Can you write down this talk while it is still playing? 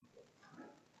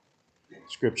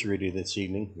Scripture reading this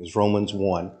evening is Romans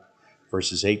 1,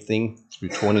 verses 18 through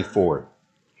 24.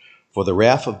 For the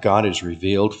wrath of God is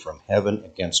revealed from heaven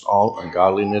against all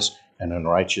ungodliness and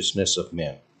unrighteousness of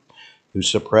men, who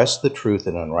suppress the truth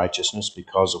in unrighteousness,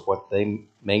 because of what they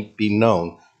may be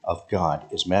known of God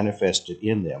is manifested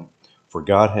in them, for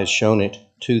God has shown it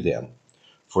to them.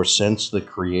 For since the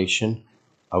creation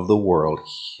of the world,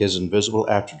 his invisible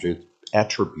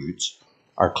attributes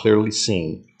are clearly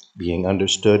seen, being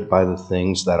understood by the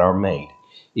things that are made,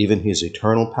 even his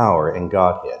eternal power and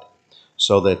Godhead,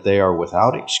 so that they are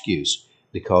without excuse,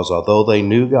 because although they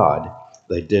knew God,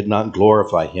 they did not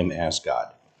glorify him as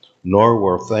God, nor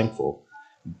were thankful,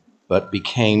 but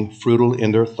became futile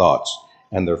in their thoughts,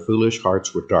 and their foolish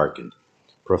hearts were darkened.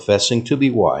 Professing to be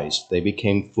wise, they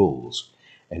became fools,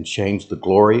 and changed the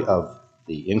glory of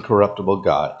the incorruptible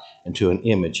God into an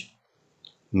image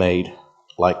made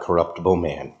like corruptible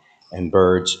man, and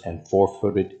birds, and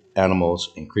four-footed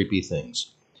animals, and creepy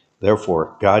things.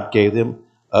 Therefore God gave them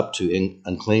up to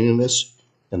uncleanness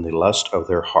in the lust of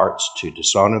their hearts, to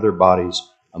dishonor their bodies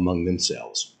among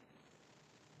themselves.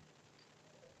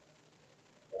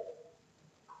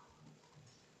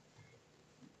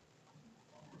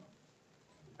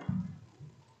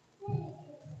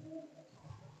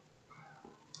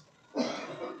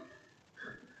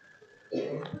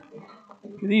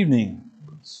 Good evening.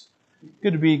 It's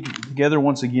good to be together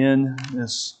once again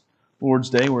this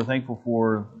Lord's Day. We're thankful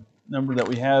for the number that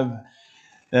we have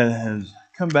that has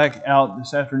come back out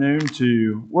this afternoon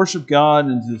to worship God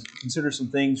and to consider some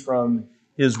things from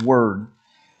His Word.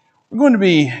 We're going to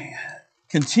be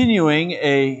continuing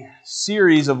a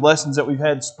series of lessons that we've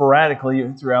had sporadically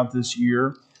throughout this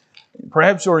year.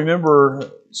 Perhaps you'll remember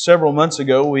several months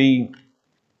ago we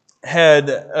had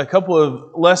a couple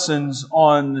of lessons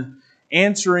on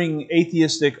answering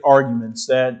atheistic arguments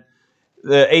that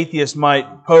the atheist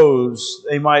might pose.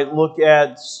 They might look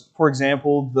at, for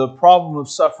example, the problem of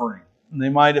suffering. And they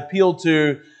might appeal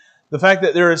to the fact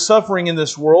that there is suffering in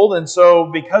this world, and so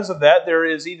because of that, there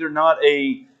is either not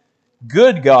a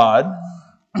good God,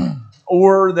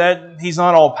 or that He's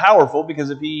not all powerful, because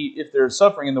if there's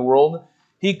suffering in the world,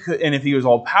 He could, and if He was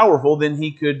all powerful, then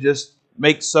He could just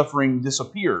make suffering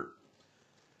disappear.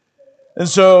 And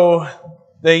so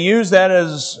they use that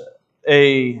as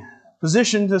a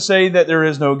position to say that there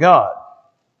is no God.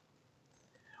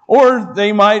 Or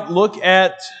they might look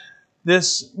at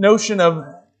this notion of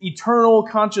eternal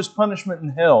conscious punishment in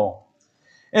hell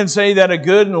and say that a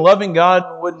good and loving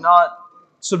God would not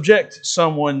subject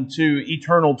someone to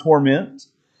eternal torment.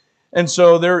 And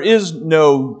so there is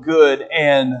no good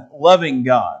and loving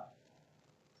God.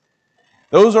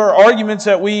 Those are arguments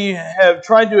that we have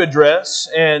tried to address,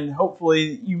 and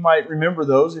hopefully you might remember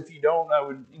those. If you don't, I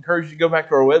would encourage you to go back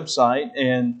to our website,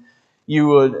 and you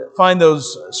would find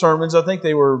those sermons. I think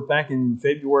they were back in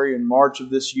February and March of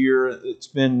this year. It's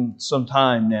been some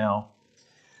time now.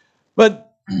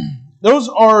 But those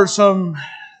are some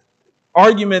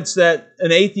arguments that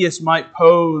an atheist might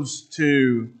pose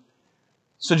to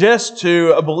suggest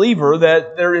to a believer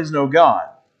that there is no God,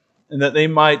 and that they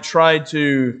might try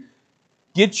to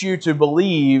get you to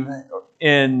believe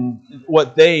in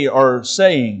what they are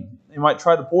saying. They might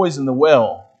try to poison the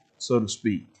well, so to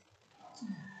speak.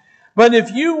 But if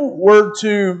you were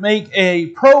to make a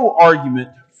pro-argument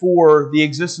for the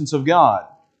existence of God,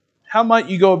 how might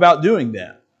you go about doing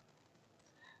that?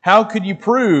 How could you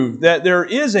prove that there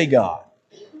is a God?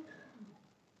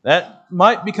 That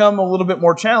might become a little bit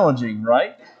more challenging,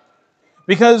 right?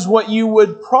 Because what you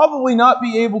would probably not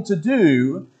be able to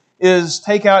do is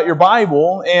take out your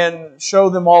Bible and show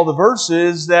them all the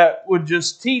verses that would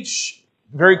just teach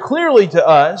very clearly to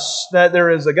us that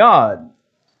there is a God.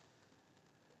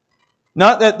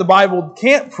 Not that the Bible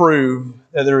can't prove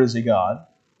that there is a God.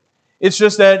 It's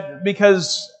just that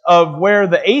because of where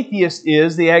the atheist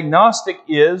is, the agnostic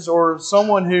is, or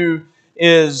someone who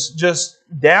is just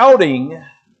doubting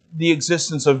the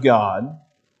existence of God,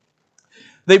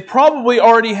 they probably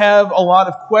already have a lot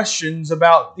of questions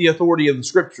about the authority of the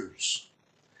Scriptures.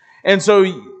 And so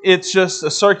it's just a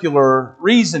circular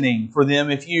reasoning for them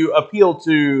if you appeal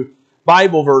to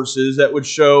Bible verses that would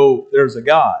show there's a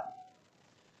God.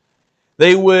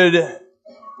 They would,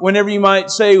 whenever you might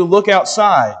say, look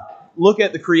outside, look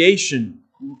at the creation,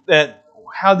 that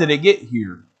how did it get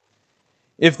here?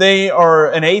 If they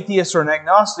are an atheist or an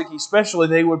agnostic especially,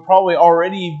 they would probably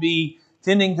already be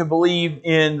tending to believe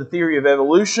in the theory of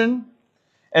evolution,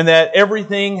 and that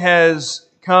everything has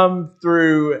come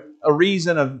through a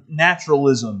reason of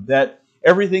naturalism, that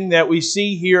everything that we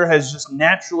see here has just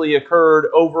naturally occurred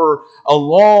over a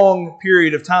long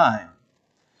period of time.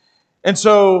 And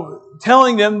so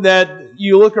telling them that that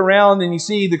you look around and you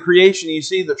see the creation, you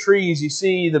see the trees, you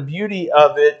see the beauty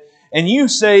of it, and you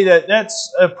say that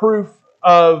that's a proof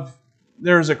of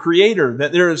there's a creator,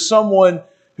 that there is someone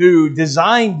who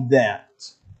designed that,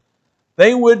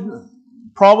 they would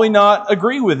probably not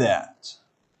agree with that.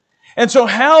 And so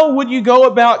how would you go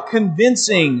about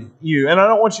convincing you? And I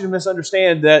don't want you to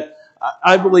misunderstand that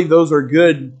I believe those are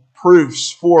good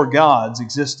proofs for God's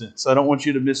existence. I don't want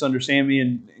you to misunderstand me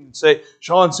and say,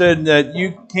 Sean said that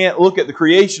you can't look at the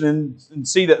creation and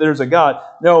see that there's a God.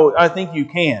 No, I think you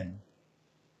can.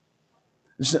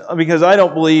 Because I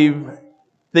don't believe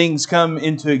things come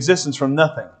into existence from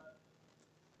nothing.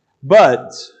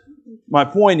 But my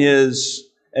point is,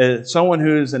 as someone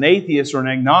who is an atheist or an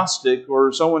agnostic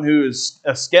or someone who is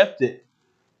a skeptic,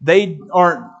 they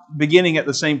aren't beginning at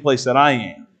the same place that I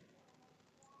am.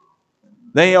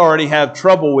 They already have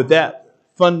trouble with that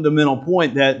fundamental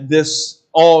point that this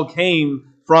all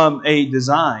came from a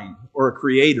design or a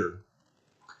creator.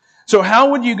 So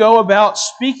how would you go about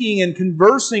speaking and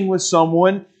conversing with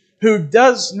someone who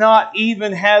does not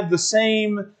even have the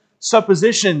same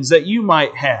suppositions that you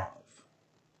might have?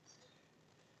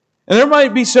 And there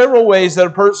might be several ways that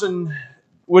a person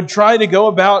would try to go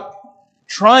about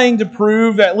trying to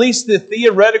prove at least the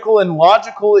theoretical and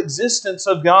logical existence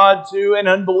of God to an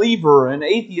unbeliever, an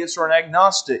atheist, or an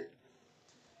agnostic.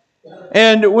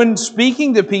 And when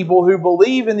speaking to people who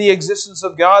believe in the existence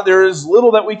of God, there is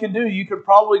little that we can do. You could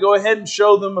probably go ahead and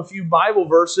show them a few Bible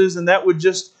verses, and that would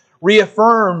just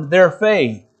reaffirm their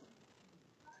faith.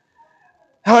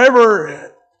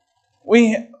 However,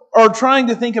 we are trying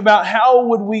to think about how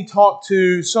would we talk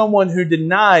to someone who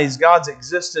denies God's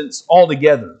existence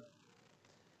altogether.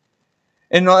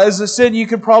 And as I said, you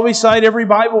could probably cite every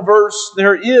Bible verse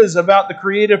there is about the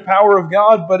creative power of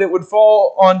God, but it would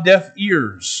fall on deaf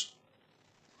ears.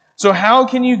 So how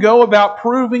can you go about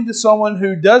proving to someone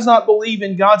who does not believe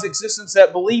in God's existence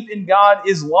that belief in God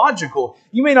is logical?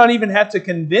 You may not even have to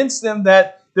convince them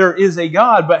that there is a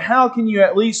God, but how can you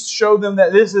at least show them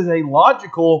that this is a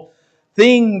logical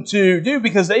thing to do?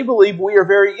 Because they believe we are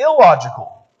very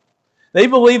illogical. They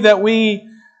believe that we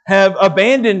have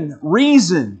abandoned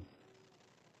reason.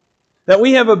 That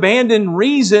we have abandoned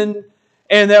reason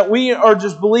and that we are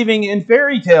just believing in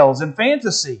fairy tales and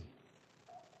fantasy.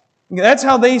 That's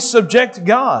how they subject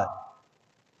God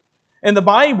and the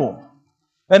Bible.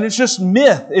 And it's just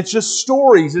myth. It's just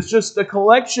stories. It's just a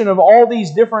collection of all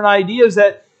these different ideas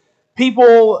that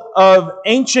people of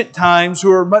ancient times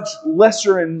who are much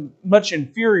lesser and much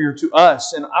inferior to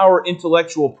us in our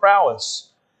intellectual prowess,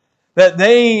 that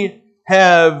they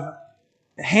have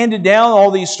handed down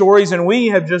all these stories and we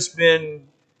have just been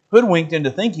hoodwinked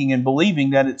into thinking and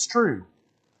believing that it's true.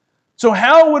 So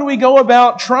how would we go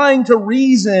about trying to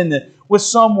reason with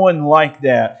someone like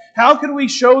that? How could we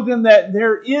show them that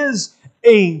there is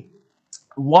a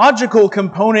logical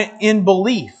component in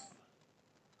belief?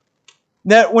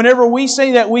 That whenever we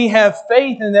say that we have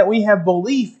faith and that we have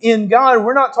belief in God,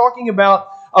 we're not talking about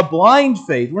a blind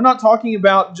faith. We're not talking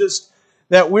about just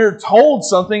that we're told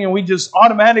something and we just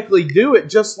automatically do it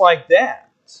just like that.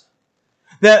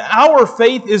 That our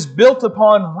faith is built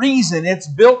upon reason. It's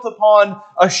built upon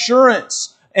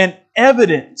assurance and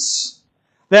evidence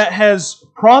that has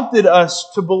prompted us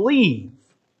to believe.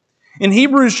 In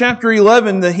Hebrews chapter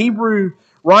 11, the Hebrew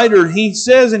writer, he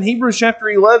says in Hebrews chapter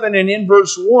 11 and in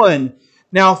verse 1,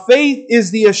 "Now faith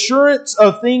is the assurance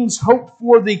of things hoped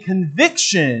for, the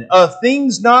conviction of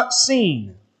things not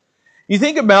seen." You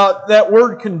think about that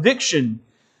word conviction.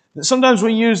 Sometimes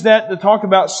we use that to talk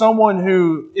about someone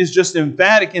who is just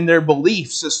emphatic in their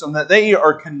belief system, that they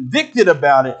are convicted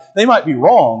about it. They might be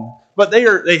wrong, but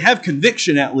they have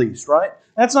conviction at least, right?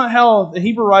 That's not how the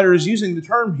Hebrew writer is using the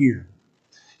term here.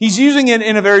 He's using it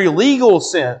in a very legal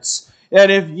sense. That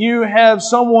if you have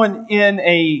someone in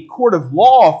a court of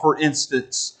law, for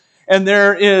instance, and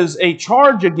there is a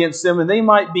charge against them and they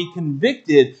might be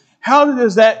convicted, how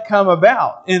does that come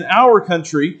about? In our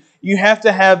country, you have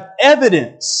to have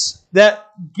evidence that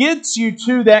gets you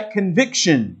to that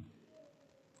conviction.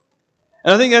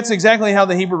 And I think that's exactly how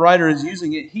the Hebrew writer is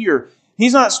using it here.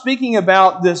 He's not speaking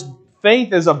about this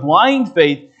faith as a blind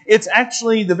faith. It's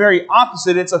actually the very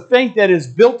opposite. It's a faith that is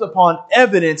built upon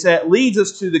evidence that leads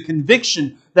us to the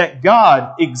conviction that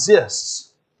God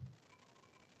exists.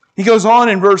 He goes on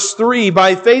in verse 3,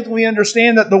 "By faith we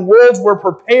understand that the worlds were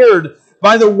prepared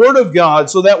by the word of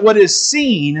God, so that what is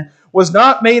seen was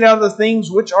not made out of the things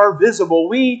which are visible."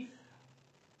 We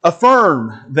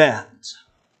affirm that.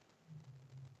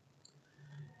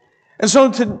 And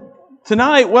so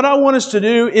tonight, what I want us to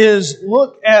do is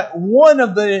look at one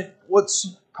of the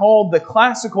what's called the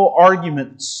classical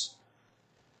arguments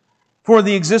for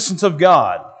the existence of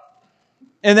God.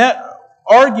 And that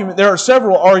argument, there are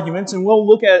several arguments, and we'll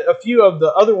look at a few of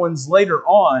the other ones later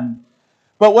on.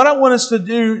 But what I want us to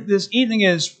do this evening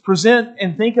is present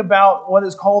and think about what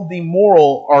is called the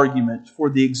moral argument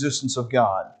for the existence of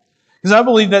God. Because I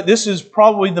believe that this is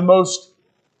probably the most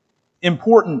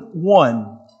important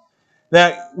one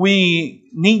that we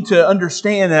need to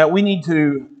understand, that we need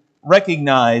to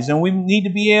recognize, and we need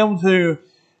to be able to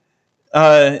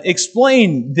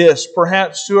explain this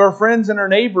perhaps to our friends and our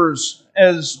neighbors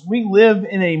as we live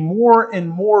in a more and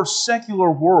more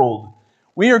secular world.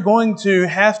 We are going to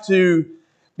have to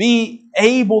be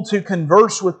able to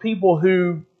converse with people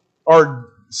who are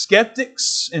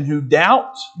skeptics and who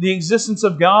doubt the existence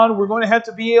of God. We're going to have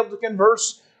to be able to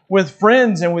converse with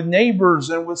friends and with neighbors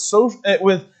and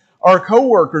with our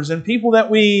coworkers and people that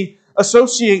we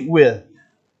associate with.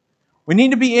 We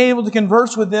need to be able to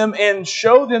converse with them and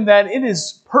show them that it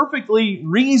is perfectly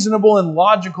reasonable and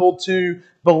logical to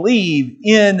believe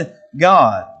in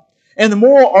God. And the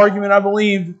moral argument, I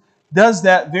believe, does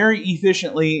that very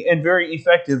efficiently and very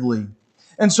effectively.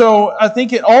 And so I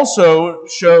think it also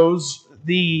shows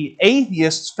the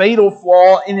atheist's fatal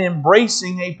flaw in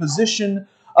embracing a position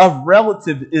of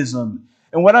relativism.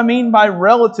 And what I mean by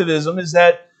relativism is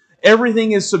that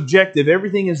everything is subjective,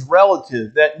 everything is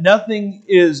relative, that nothing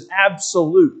is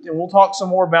absolute. And we'll talk some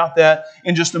more about that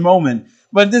in just a moment.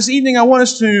 But this evening I want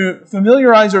us to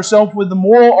familiarize ourselves with the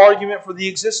moral argument for the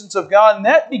existence of God, and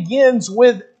that begins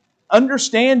with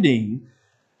understanding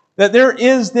that there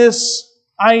is this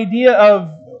idea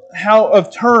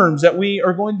of terms that we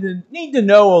are going to need to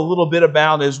know a little bit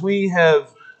about as we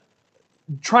have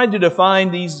tried to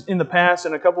define these in the past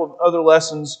in a couple of other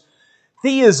lessons.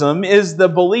 Theism is the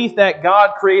belief that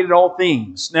God created all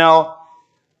things. Now,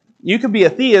 you could be a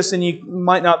theist and you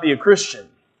might not be a Christian,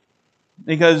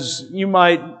 because you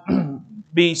might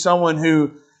be someone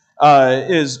who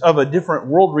is of a different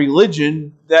world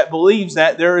religion that believes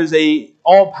that there is a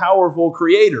all-powerful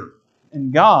creator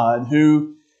and God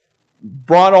who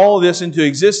brought all of this into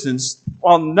existence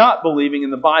while not believing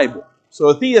in the Bible. So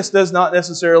a theist does not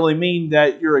necessarily mean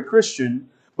that you're a Christian,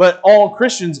 but all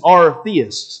Christians are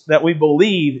theists, that we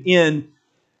believe in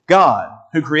God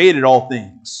who created all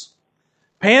things.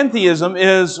 Pantheism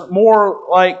is more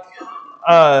like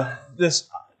this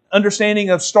understanding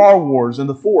of Star Wars and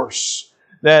the Force,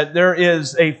 that there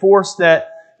is a force that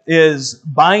is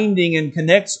binding and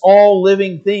connects all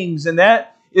living things, and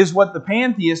that is what the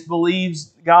pantheist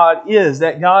believes God is,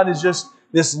 that God is just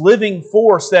this living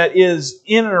force that is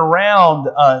in and around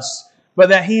us, but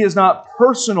that He is not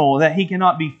personal, that He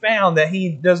cannot be found, that He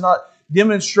does not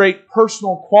demonstrate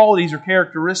personal qualities or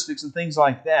characteristics and things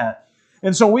like that.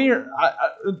 And so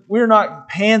we're not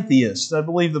pantheists. I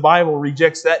believe the Bible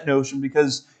rejects that notion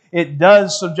because it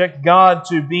does subject God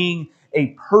to being a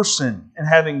person and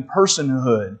having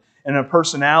personhood and a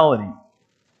personality.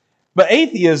 But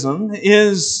atheism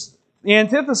is the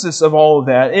antithesis of all of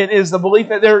that. It is the belief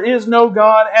that there is no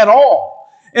God at all.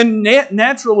 And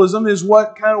naturalism is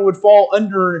what kind of would fall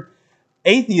under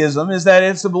atheism, is that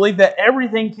it's the belief that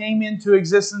everything came into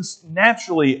existence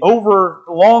naturally over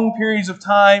long periods of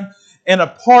time and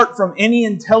apart from any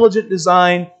intelligent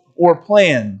design or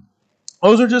plan.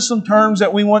 Those are just some terms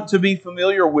that we want to be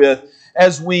familiar with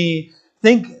as we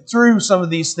think through some of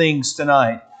these things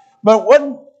tonight. But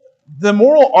what the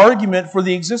moral argument for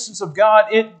the existence of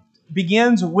God, it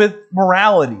begins with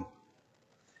morality.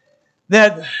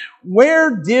 That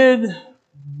where did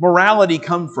morality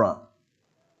come from?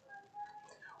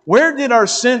 Where did our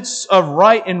sense of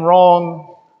right and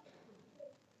wrong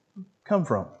come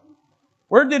from?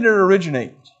 Where did it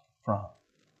originate from?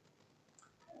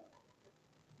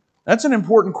 That's an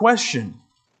important question.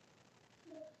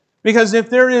 Because if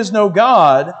there is no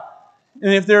God,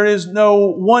 and if there is no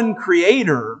one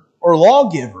creator or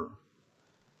lawgiver,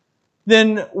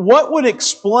 then what would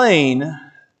explain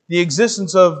the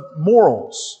existence of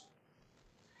morals?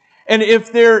 And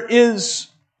if there is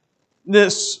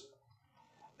this,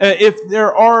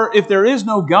 if there is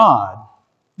no God,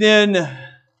 then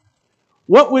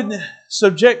what would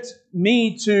subject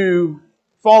me to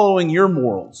following your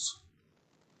morals?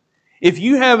 If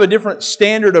you have a different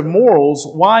standard of morals,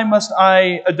 why must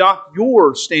I adopt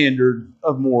your standard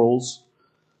of morals?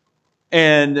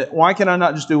 And why can I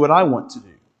not just do what I want to do?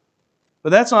 But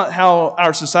that's not how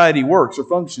our society works or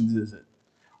functions, is it?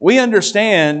 We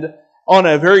understand on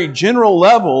a very general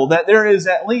level that there is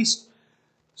at least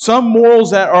some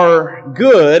morals that are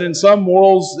good and some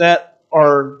morals that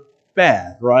are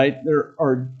bad, right?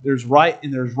 There's right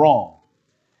and there's wrong.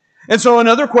 And so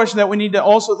another question that we need to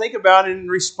also think about in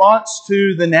response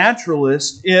to the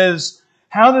naturalist is,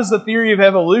 How does the theory of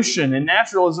evolution and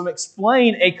naturalism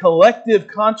explain a collective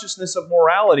consciousness of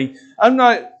morality? I'm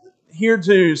not here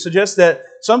to suggest that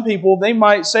some people, they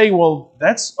might say, well,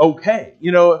 that's okay.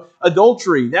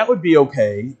 Adultery, that would be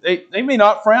okay. They may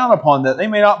not frown upon that. They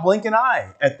may not blink an eye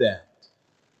at that.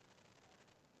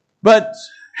 But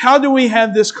how do we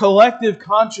have this collective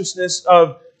consciousness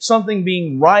of something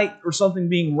being right or something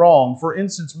being wrong? For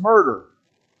instance, murder.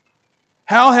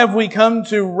 How have we come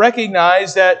to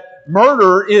recognize that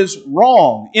murder is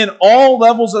wrong in all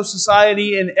levels of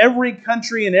society, in every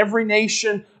country, in every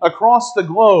nation across the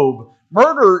globe?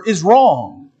 Murder is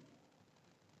wrong.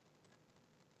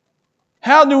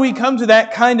 How do we come to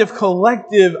that kind of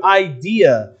collective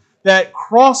idea that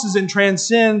crosses and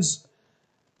transcends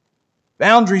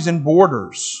boundaries and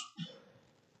borders?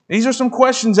 These are some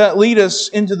questions that lead us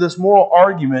into this moral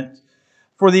argument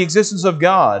for the existence of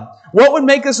God. What would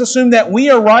make us assume that we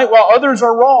are right while others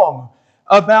are wrong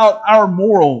about our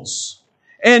morals?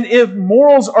 And if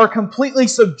morals are completely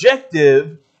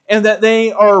subjective and that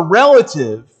they are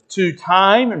relative to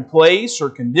time and place or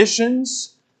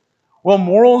conditions, will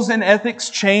morals and ethics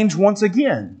change once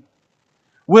again?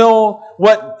 Will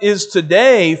what is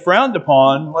today frowned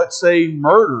upon, let's say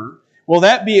murder, will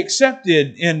that be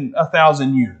accepted in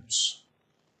 1,000 years?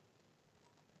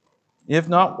 If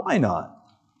not, why not?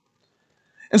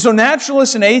 And so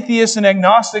naturalists and atheists and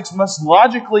agnostics must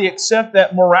logically accept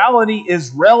that morality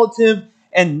is relative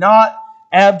and not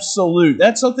absolute.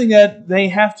 That's something that they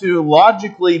have to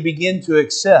logically begin to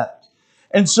accept.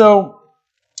 And so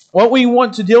what we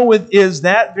want to deal with is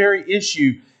that very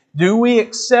issue. Do we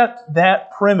accept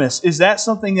that premise? Is that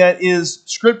something that is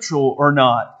scriptural or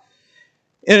not?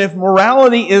 And if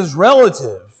morality is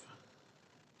relative,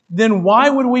 then why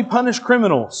would we punish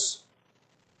criminals?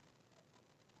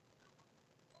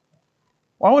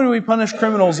 Why would we punish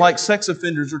criminals like sex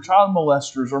offenders or child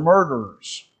molesters or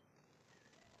murderers?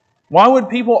 Why would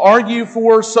people argue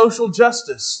for social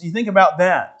justice? You think about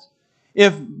that.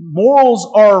 If morals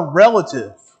are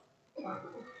relative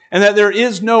and that there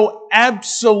is no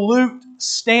absolute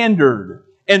standard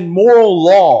and moral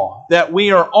law that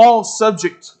we are all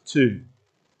subject to,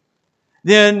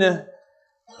 then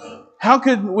how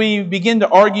could we begin to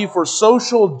argue for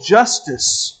social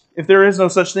justice if there is no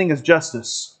such thing as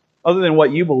justice, other than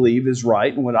what you believe is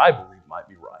right and what I believe might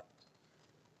be right?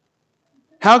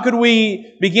 How could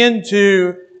we begin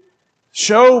to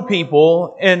show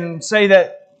people and say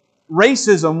that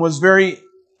racism was very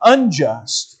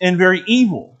unjust and very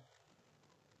evil?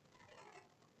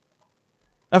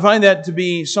 I find that to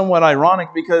be somewhat ironic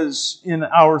because in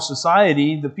our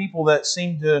society, the people that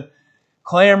seem to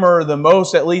clamor the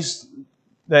most, at least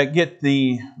that get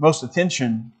the most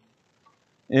attention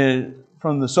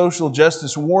from the social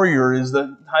justice warrior, is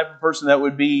the type of person that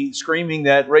would be screaming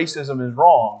that racism is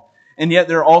wrong. And yet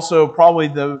they're also probably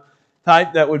the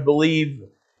type that would believe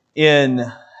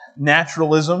in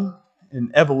naturalism,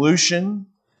 in evolution,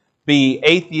 be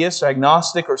atheists,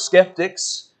 agnostic, or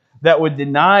skeptics, that would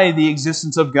deny the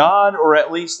existence of God, or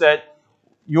at least that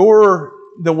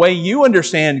the way you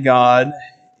understand God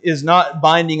is not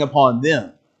binding upon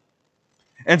them.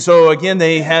 And so again,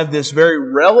 they have this very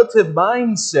relative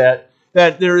mindset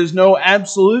that there is no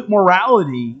absolute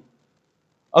morality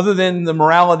other than the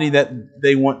morality that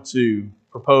they want to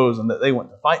propose and that they want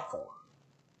to fight for.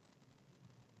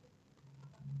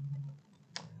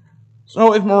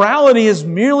 So if morality is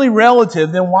merely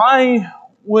relative, then why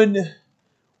would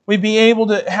we be able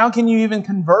to, how can you even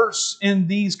converse in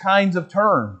these kinds of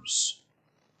terms?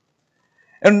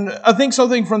 And I think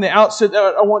something from the outset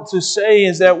that I want to say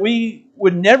is that we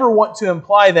would never want to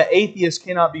imply that atheists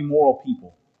cannot be moral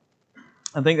people.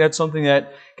 I think that's something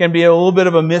that can be a little bit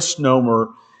of a misnomer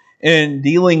in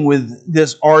dealing with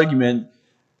this argument.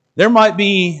 There might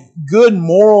be good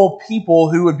moral people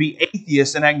who would be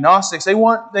atheists and agnostics. They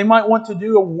might want to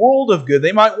do a world of good.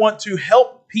 They might want to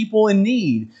help people in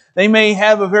need. They may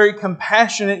have a very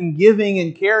compassionate and giving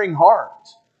and caring heart.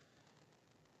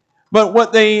 But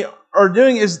what they are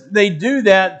doing is they do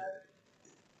that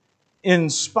in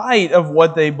spite of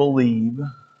what they believe,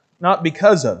 not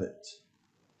because of it.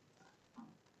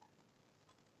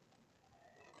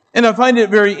 And I find it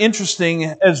very interesting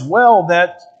as well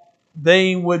that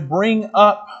they would bring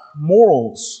up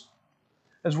morals,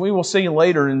 as we will see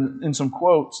later in some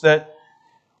quotes, that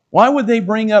why would they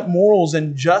bring up morals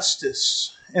and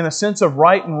justice and a sense of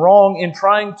right and wrong in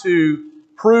trying to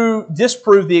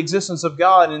disprove the existence of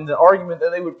God in the argument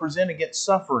that they would present against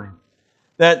suffering?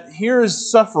 That here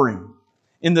is suffering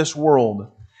in this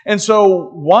world. And so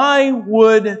why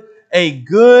would a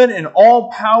good and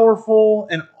all-powerful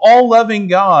and all-loving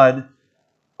God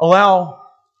allow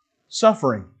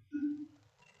suffering?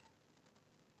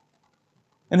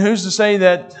 And who's to say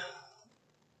that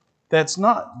that's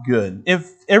not good? If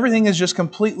everything is just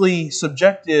completely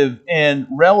subjective and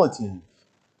relative,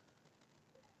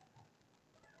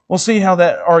 we'll see how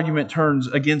that argument turns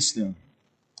against them.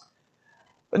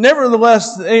 But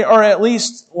nevertheless, they are at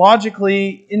least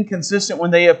logically inconsistent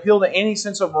when they appeal to any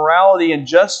sense of morality and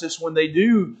justice when they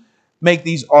do make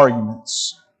these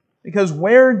arguments. Because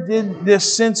where did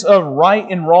this sense of right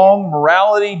and wrong,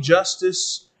 morality,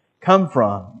 justice come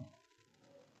from?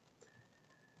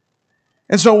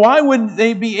 And so why would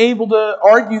they be able to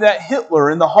argue that Hitler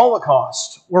and the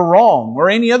Holocaust were wrong, or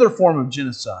any other form of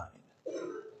genocide,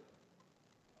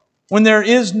 when there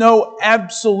is no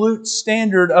absolute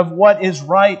standard of what is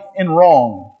right and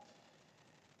wrong?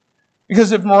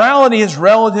 Because if morality is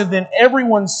relative, then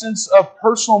everyone's sense of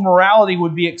personal morality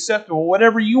would be acceptable.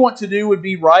 Whatever you want to do would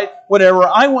be right. Whatever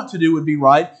I want to do would be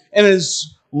right. And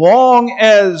as long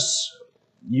as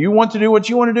you want to do what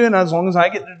you want to do, and as long as I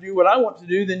get to do what I want to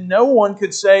do, then no one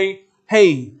could say,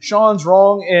 hey, Sean's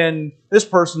wrong and this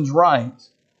person's right.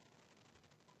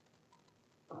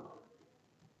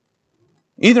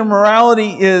 Either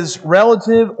morality is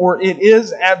relative or it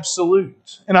is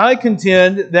absolute. And I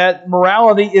contend that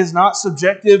morality is not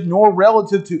subjective nor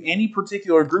relative to any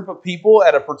particular group of people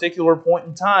at a particular point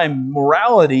in time.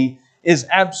 Morality is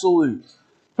absolute.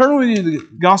 Turn with me to the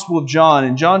Gospel of John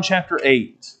in John chapter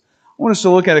 8. I want us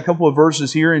to look at a couple of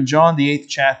verses here in John the 8th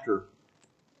chapter.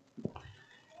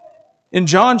 In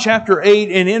John chapter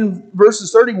 8 and in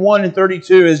verses 31 and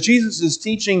 32, as Jesus is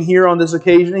teaching here on this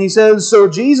occasion, he says, "So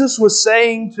Jesus was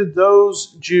saying to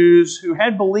those Jews who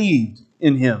had believed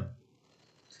in Him,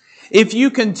 'If you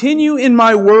continue in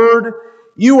my word,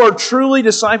 you are truly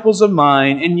disciples of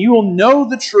mine, and you will know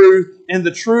the truth, and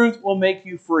the truth will make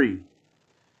you free.'"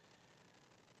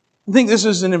 I think this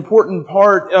is an important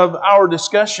part of our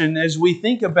discussion as we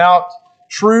think about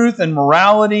truth and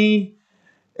morality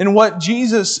and what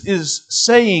Jesus is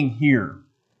saying here.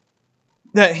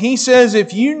 That He says,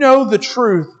 if you know the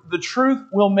truth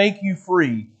will make you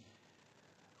free.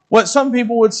 What some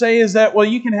people would say is that, well,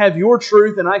 you can have your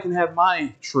truth and I can have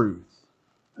my truth.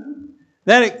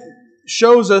 That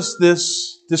shows us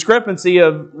this discrepancy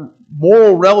of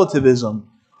moral relativism,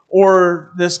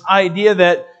 or this idea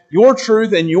that your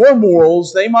truth and your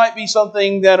morals, they might be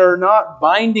something that are not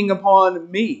binding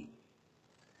upon me.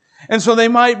 And so they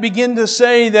might begin to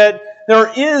say that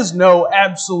there is no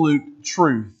absolute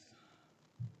truth,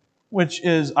 which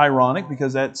is ironic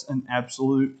because that's an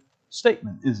absolute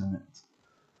statement, isn't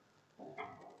it?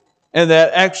 And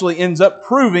that actually ends up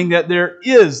proving that there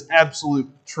is absolute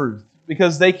truth,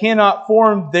 because they cannot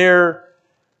form their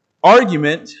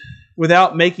argument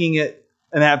without making it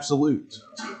an absolute,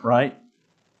 right?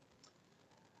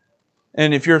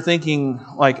 And if you're thinking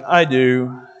like I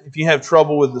do, if you have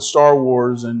trouble with the Star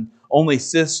Wars and only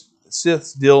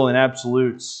Siths deal in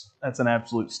absolutes, that's an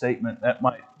absolute statement. That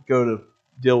might go to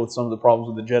deal with some of the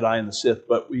problems with the Jedi and the Sith,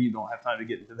 but we don't have time to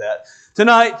get into that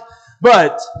tonight.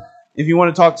 But if you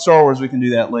want to talk Star Wars, we can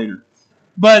do that later.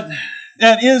 But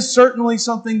that is certainly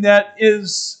something that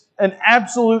is an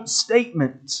absolute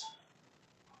statement.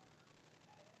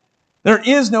 There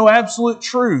is no absolute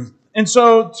truth. And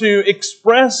so to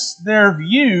express their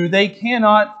view, they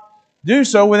cannot do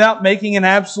so without making an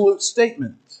absolute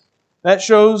statement. That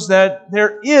shows that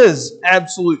there is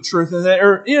absolute truth, and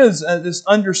there is this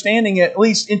understanding, at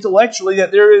least intellectually,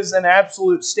 that there is an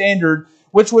absolute standard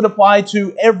which would apply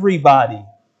to everybody.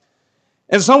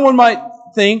 And someone might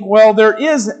think, well, there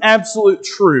is absolute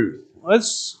truth.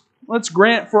 Let's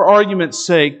grant for argument's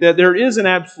sake that there is an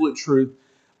absolute truth,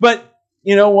 but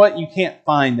you know what? You can't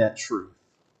find that truth.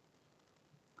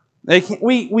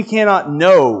 We cannot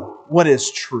know what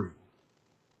is true.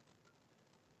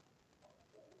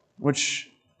 Which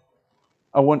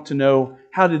I want to know,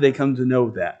 how did they come to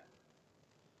know that?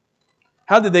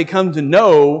 How did they come to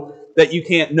know that you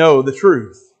can't know the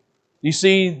truth? You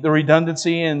see the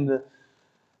redundancy and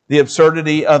the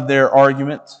absurdity of their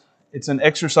argument? It's an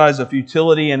exercise of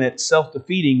futility, and it's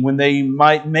self-defeating when they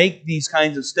might make these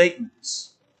kinds of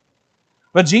statements.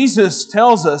 But Jesus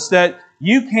tells us that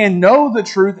you can know the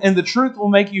truth, and the truth will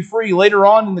make you free. Later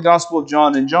on in the Gospel of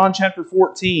John, in John chapter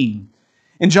 14.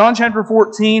 In John chapter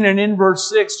 14 and in verse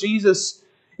 6, Jesus,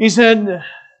 He said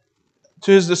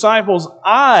to His disciples,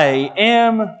 "I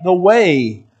am the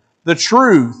way, the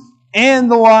truth,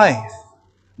 and the life.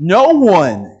 No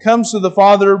one comes to the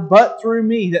Father but through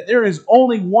me." That there is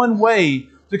only one way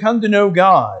to come to know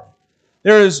God.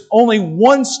 There is only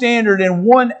one standard and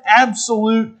one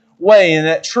absolute way, and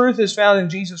that truth is found in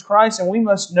Jesus Christ, and we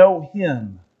must know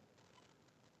Him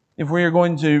if we are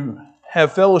going to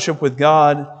have fellowship with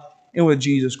God and with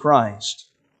Jesus Christ.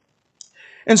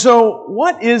 And so,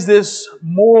 what is this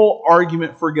moral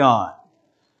argument for God?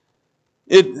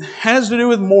 It has to do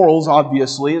with morals,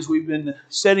 obviously, as we've been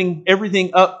setting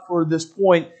everything up for this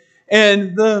point.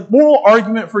 And the moral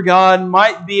argument for God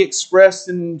might be expressed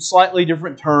in slightly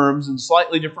different terms and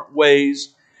slightly different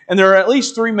ways. And there are at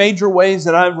least three major ways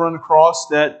that I've run across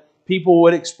that people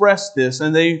would express this.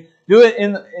 And they do it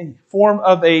in a form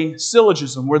of a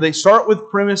syllogism, where they start with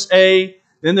premise A,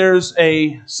 then there's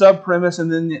a sub-premise,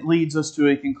 and then it leads us to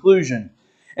a conclusion.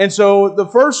 And so the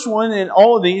first one in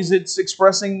all of these, it's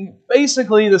expressing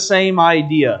basically the same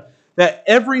idea, that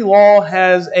every law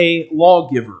has a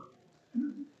lawgiver.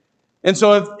 And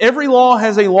so if every law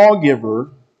has a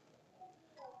lawgiver,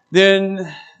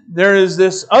 then there is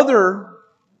this other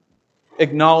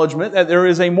acknowledgement that there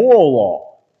is a moral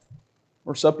law,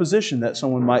 or supposition that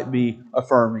someone might be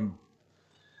affirming.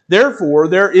 Therefore,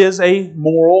 there is a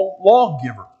moral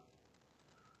lawgiver.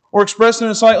 Or expressed in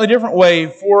a slightly different way,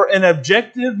 for an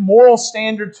objective moral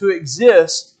standard to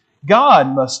exist,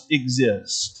 God must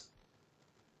exist.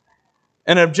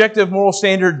 An objective moral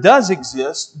standard does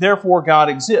exist, therefore God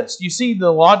exists. You see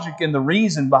the logic and the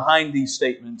reason behind these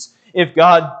statements. If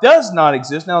God does not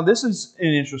exist, now this is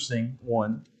an interesting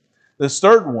one, this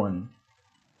third one,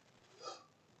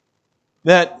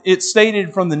 that it's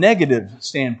stated from the negative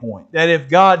standpoint, that if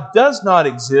God does not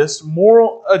exist,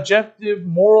 objective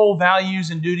moral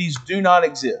values and duties do not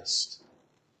exist.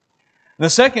 The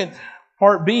second,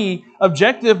 part B,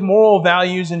 objective moral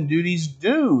values and duties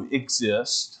do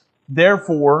exist,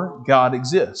 therefore God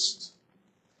exists.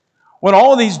 What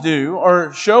all of these do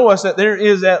are show us that there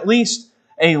is at least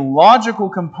a logical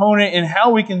component in how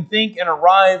we can think and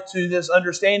arrive to this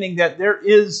understanding that there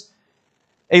is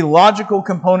a logical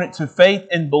component to faith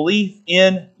and belief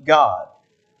in God.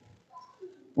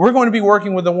 We're going to be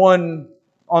working with the one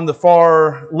on the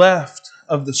far left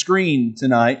of the screen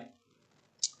tonight,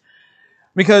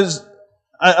 because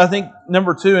I think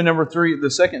number 2 and number 3,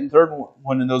 the second and third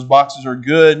one in those boxes are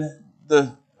good.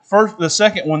 The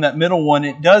second one, that middle one,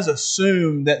 it does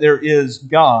assume that there is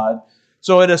God.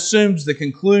 So it assumes the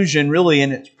conclusion really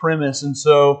in its premise. And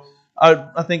so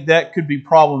I think that could be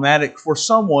problematic for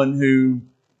someone who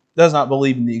does not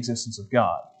believe in the existence of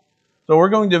God. So we're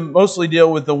going to mostly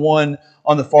deal with the one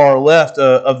on the far left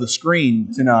of the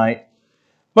screen tonight.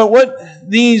 But what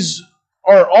these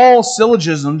are all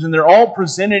syllogisms, and they're all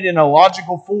presented in a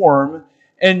logical form,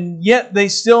 and yet they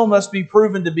still must be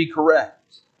proven to be correct.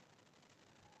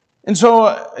 And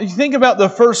so you think about the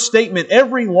first statement,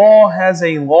 every law has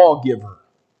a lawgiver.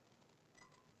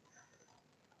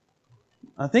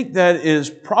 I think that is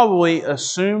probably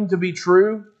assumed to be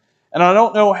true. And I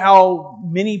don't know how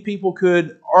many people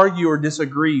could argue or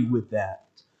disagree with that.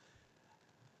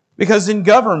 Because in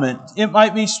government, it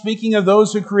might be speaking of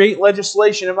those who create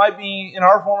legislation. It might be, in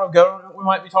our form of government, we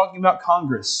might be talking about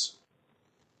Congress.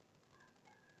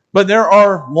 But there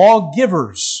are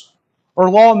lawgivers or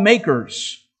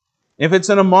lawmakers. If it's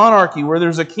in a monarchy where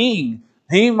there's a king,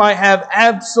 he might have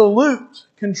absolute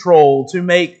control to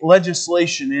make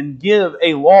legislation and give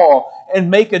a law and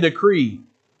make a decree.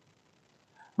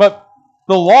 But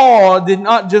the law did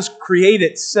not just create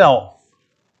itself.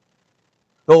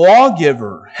 The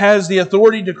lawgiver has the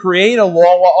authority to create a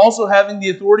law while also having the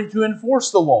authority to enforce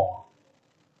the law.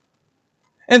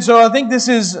 And so I think this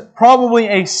is probably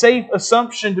a safe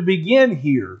assumption to begin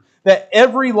here, that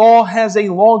every law has a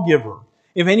lawgiver.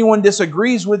 If anyone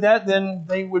disagrees with that, then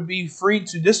they would be free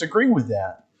to disagree with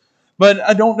that. But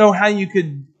I don't know how you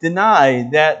could deny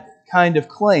that kind of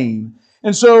claim.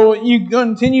 And so you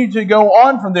continue to go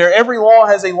on from there. Every law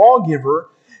has a lawgiver.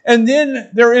 And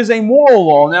then there is a moral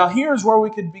law. Now here's where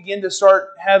we could begin to start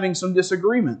having some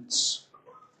disagreements.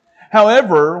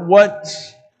 However, what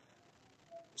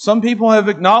some people have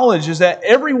acknowledged is that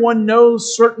everyone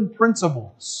knows certain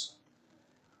principles.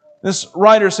 This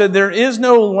writer said, there is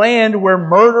no land where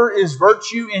murder is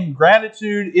virtue and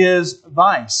gratitude is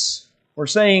vice. We're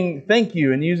saying thank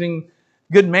you and using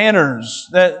good manners.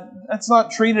 That's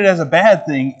not treated as a bad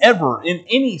thing ever in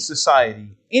any society,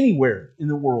 anywhere in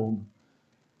the world.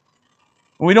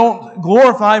 We don't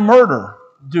glorify murder,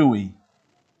 do we?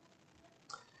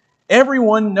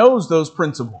 Everyone knows those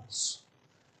principles.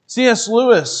 C.S.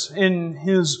 Lewis, in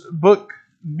his book,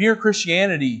 Mere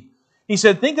Christianity, he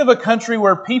said, think of a country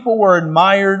where people were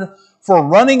admired for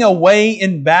running away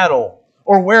in battle,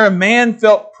 or where a man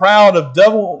felt proud of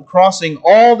double-crossing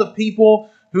all the people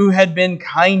who had been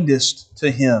kindest to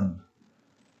him.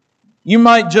 You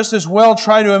might just as well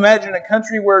try to imagine a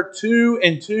country where 2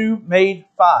 and 2 made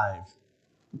 5.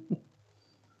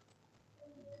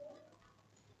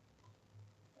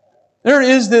 There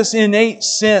is this innate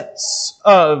sense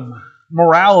of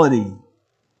morality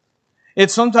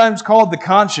It's sometimes called the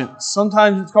conscience.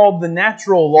 Sometimes it's called the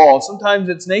natural law. Sometimes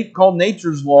it's called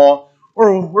nature's law,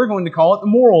 or we're going to call it the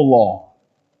moral law.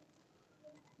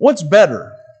 What's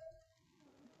better?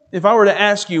 If I were to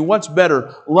ask you, what's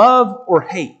better, love or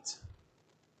hate?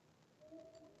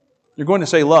 You're going to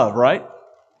say love, right?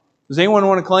 Does anyone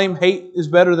want to claim hate is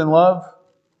better than love?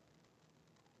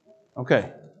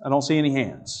 Okay, I don't see any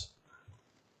hands.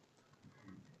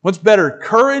 What's better,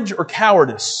 courage or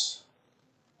cowardice?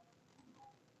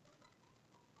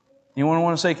 Anyone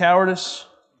want to say cowardice?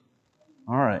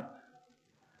 All right.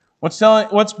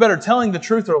 What's better, telling the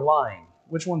truth or lying?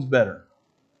 Which one's better?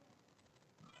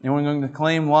 Anyone going to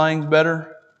claim lying's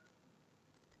better?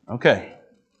 Okay.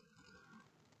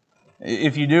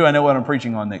 If you do, I know what I'm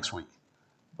preaching on next week,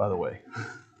 by the way.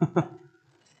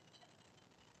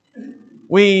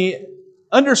 We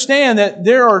understand that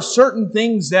there are certain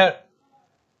things that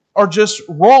are just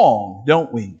wrong,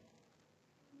 don't we?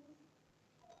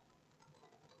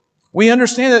 We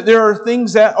understand that there are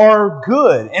things that are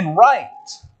good and right,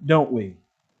 don't we?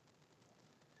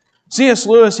 C.S.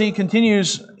 Lewis, he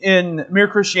continues in Mere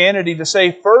Christianity to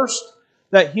say, first,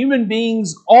 that human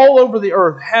beings all over the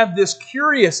earth have this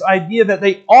curious idea that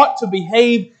they ought to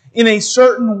behave in a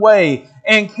certain way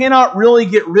and cannot really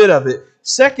get rid of it.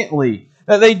 Secondly,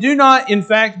 that they do not, in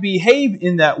fact, behave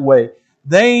in that way.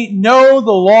 They know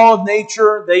the law of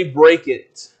nature, they break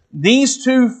it. These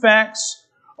two facts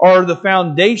are the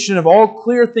foundation of all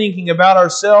clear thinking about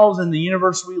ourselves and the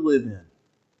universe we live in.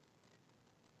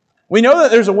 We know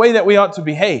that there's a way that we ought to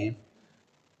behave.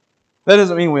 That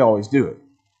doesn't mean we always do it.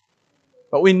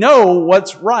 But we know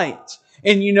what's right.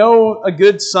 And you know a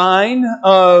good sign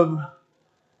of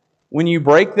when you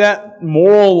break that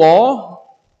moral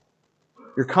law,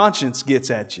 your conscience gets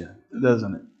at you,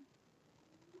 doesn't it?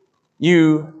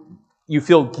 You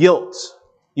feel guilt.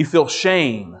 You feel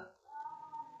shame.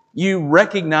 You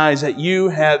recognize that you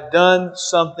have done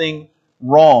something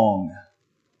wrong.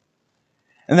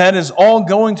 And that is all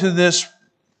going to this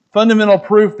fundamental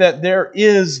proof that there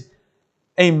is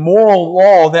a moral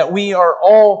law that we are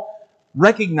all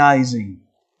recognizing,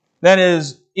 that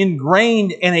is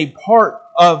ingrained in a part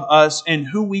of us and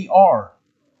who we are.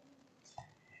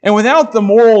 And without the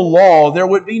moral law, there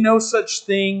would be no such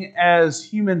thing as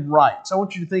human rights. I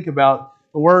want you to think about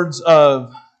the words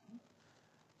of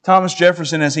Thomas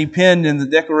Jefferson as he penned in the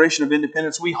Declaration of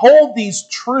Independence. We hold these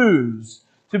truths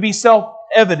to be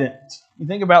self-evident. You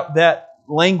think about that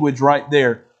language right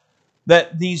there.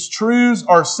 That these truths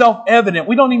are self-evident.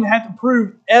 We don't even have to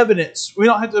prove evidence. We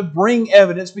don't have to bring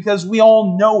evidence because we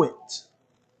all know it.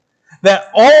 That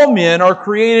all men are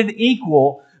created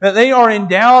equal. That they are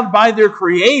endowed by their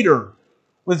Creator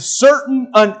with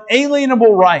certain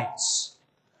unalienable rights.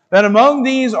 That among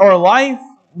these are life,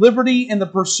 liberty, and the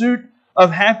pursuit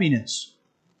of happiness.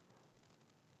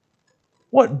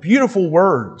 What beautiful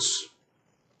words.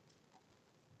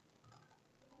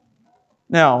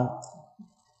 Now,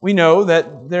 we know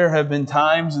that there have been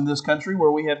times in this country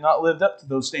where we have not lived up to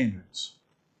those standards.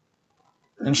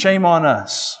 And shame on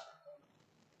us.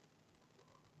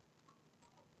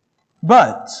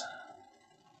 But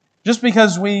just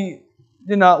because we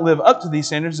did not live up to these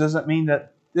standards doesn't mean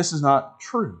that this is not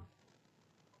true.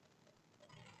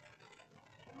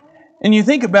 And you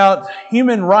think about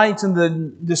human rights and the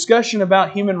discussion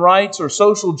about human rights or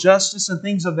social justice and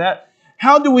things of that.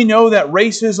 How do we know that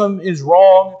racism is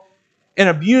wrong and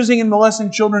abusing and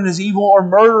molesting children is evil or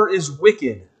murder is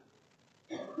wicked?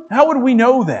 How would we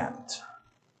know that?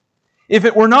 If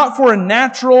it were not for a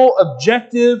natural,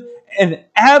 objective, and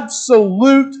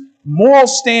absolute moral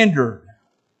standard,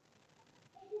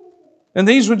 then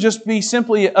these would just be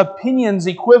simply opinions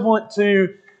equivalent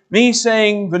to me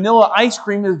saying vanilla ice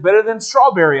cream is better than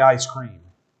strawberry ice cream.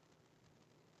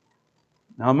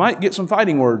 Now, I might get some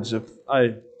fighting words if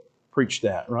I preach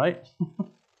that, right?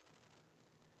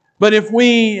 But if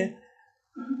we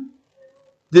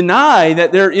deny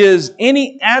that there is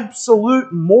any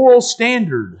absolute moral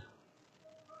standard,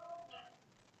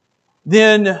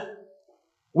 then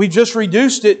we just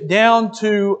reduced it down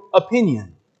to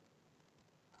opinion.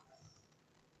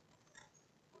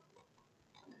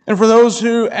 And for those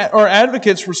who are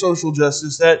advocates for social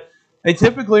justice, that they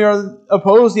typically are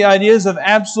oppose the ideas of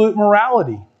absolute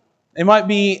morality. They might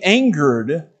be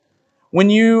angered when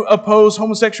you oppose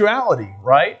homosexuality,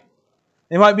 right?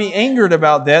 They might be angered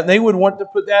about that. They would want to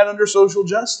put that under social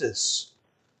justice.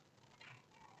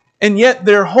 And yet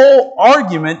their whole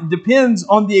argument depends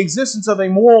on the existence of a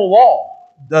moral law,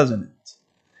 doesn't it?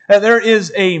 That there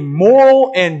is a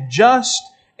moral and just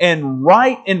and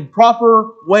right and proper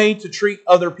way to treat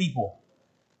other people,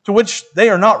 to which they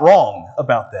are not wrong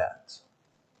about that.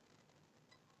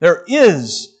 There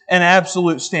is an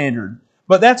absolute standard.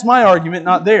 But that's my argument,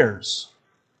 not theirs.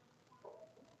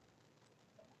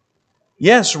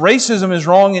 Yes, racism is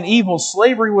wrong and evil.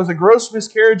 Slavery was a gross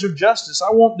miscarriage of justice.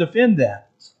 I won't defend that.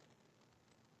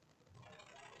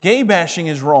 Gay bashing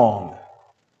is wrong.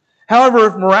 However,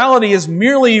 if morality is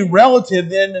merely relative,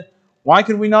 then why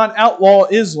could we not outlaw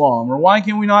Islam? Or why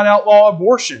can we not outlaw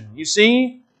abortion? You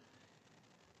see,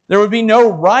 there would be no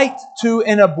right to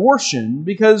an abortion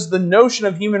because the notion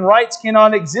of human rights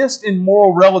cannot exist in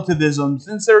moral relativism,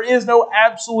 since there is no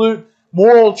absolute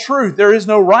moral truth. There is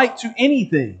no right to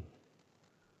anything.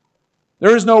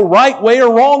 There is no right way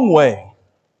or wrong way.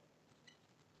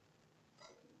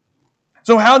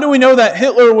 So how do we know that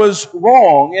Hitler was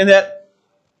wrong and that,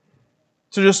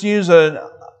 to just use an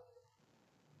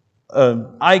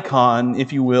icon,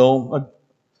 if you will,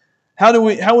 how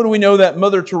would we know that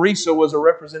Mother Teresa was a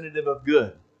representative of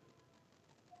good?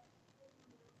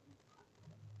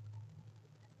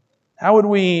 How would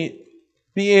we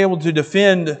be able to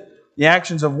defend the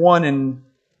actions of one and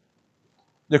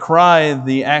decry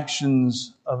the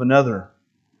actions of another?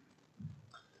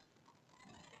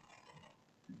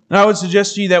 And I would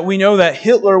suggest to you that we know that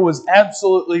Hitler was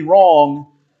absolutely wrong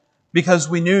because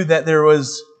we knew that there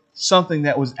was something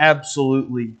that was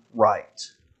absolutely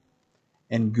right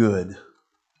and good.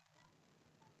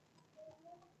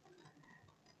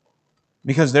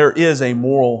 Because there is a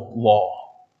moral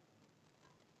law.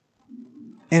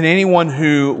 And anyone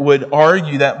who would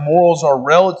argue that morals are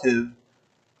relative,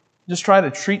 just try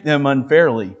to treat them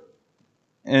unfairly.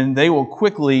 And they will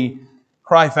quickly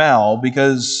cry foul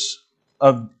because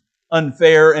of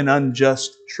unfair and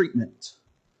unjust treatment.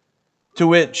 To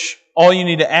which all you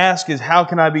need to ask is, how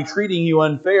can I be treating you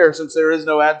unfair since there is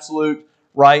no absolute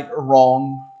right or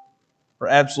wrong or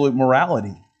absolute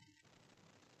morality?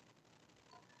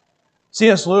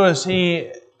 C.S. Lewis,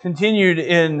 he continued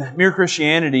in Mere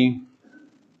Christianity.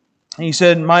 He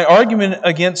said, my argument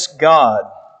against God,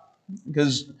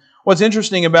 because what's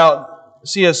interesting about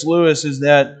C.S. Lewis is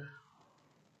that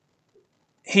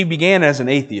he began as an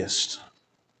atheist.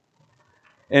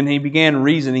 And he began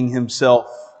reasoning himself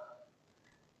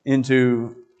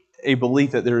into a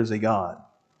belief that there is a God.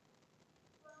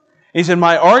 He said,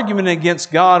 my argument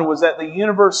against God was that the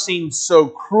universe seemed so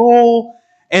cruel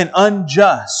and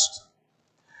unjust.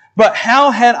 But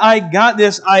how had I got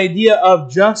this idea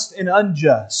of just and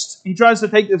unjust? He tries to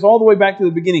take this all the way back to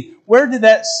the beginning. Where did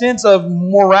that sense of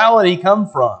morality come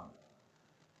from?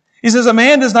 He says, a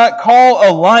man does not call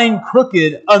a line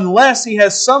crooked unless he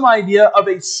has some idea of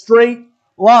a straight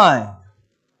line.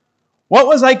 What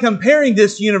was I comparing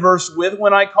this universe with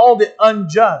when I called it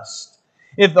unjust?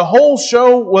 If the whole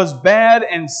show was bad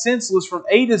and senseless from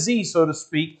A to Z, so to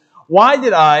speak, why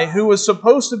did I, who was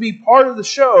supposed to be part of the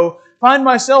show, find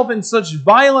myself in such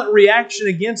violent reaction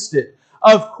against it?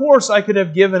 Of course, I could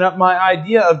have given up my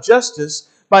idea of justice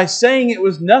by saying it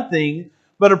was nothing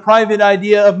but a private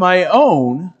idea of my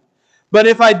own. But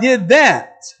if I did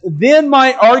that, then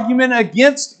my argument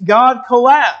against God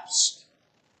collapsed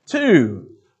too.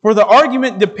 For the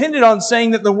argument depended on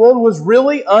saying that the world was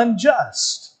really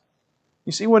unjust.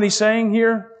 You see what he's saying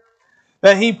here?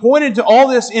 That he pointed to all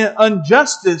this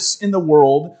injustice in the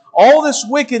world, all this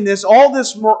wickedness, all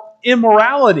this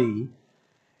immorality,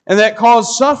 and that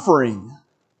caused suffering.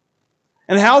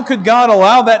 And how could God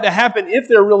allow that to happen if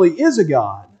there really is a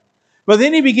God? But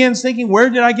then he begins thinking, where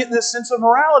did I get this sense of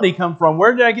morality come from?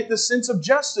 Where did I get this sense of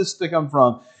justice to come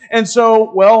from? And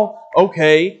so, well,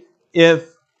 okay,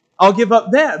 if I'll give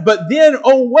up that. But then,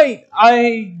 oh wait,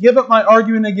 I give up my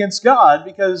argument against God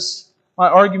because my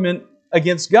argument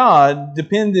against God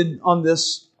depended on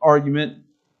this argument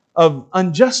of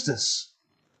injustice.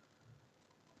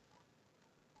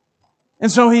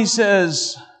 And so he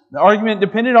says, the argument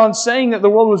depended on saying that the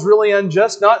world was really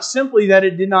unjust, not simply that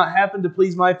it did not happen to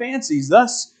please my fancies.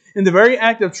 Thus, in the very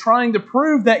act of trying to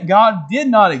prove that God did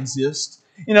not exist,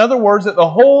 in other words, that the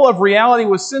whole of reality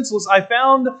was senseless, I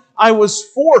found I was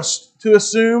forced to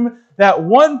assume that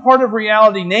one part of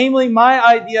reality, namely my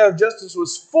idea of justice,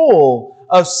 was full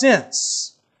of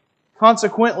sense.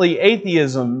 Consequently,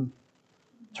 atheism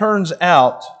turns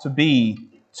out to be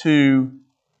too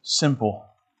simple.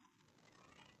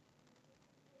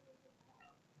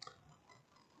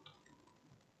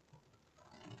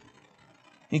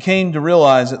 He came to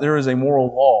realize that there is a moral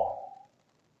law.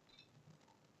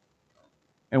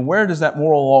 And where does that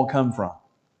moral law come from?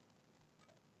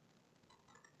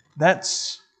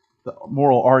 That's the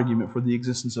moral argument for the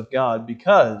existence of God,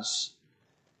 because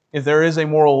if there is a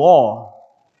moral law,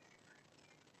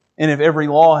 and if every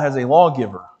law has a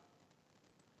lawgiver,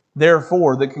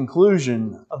 therefore the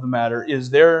conclusion of the matter is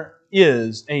there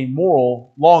is a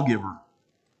moral lawgiver.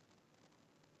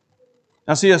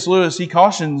 Now, C.S. Lewis, he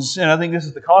cautions, and I think this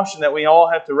is the caution that we all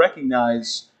have to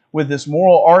recognize with this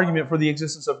moral argument for the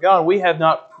existence of God. We have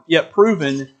not yet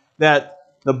proven that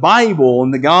the Bible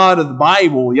and the God of the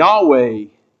Bible, Yahweh,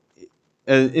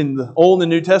 in the Old and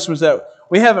New Testaments, that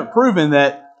we haven't proven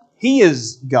that He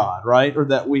is God, right? Or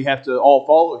that we have to all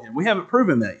follow Him. We haven't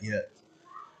proven that yet.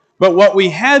 But what we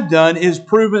have done is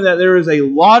proven that there is a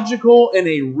logical and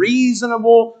a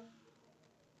reasonable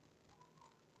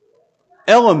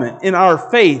element in our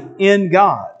faith in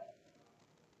God.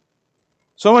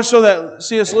 So much so that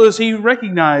C.S. Lewis, he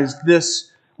recognized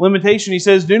this limitation. He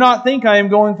says, "Do not think I am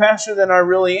going faster than I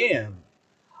really am.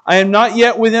 I am not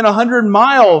yet within 100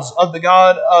 miles of the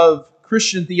God of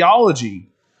Christian theology.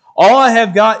 All I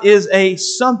have got is a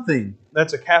something,"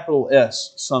 that's a capital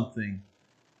S, something,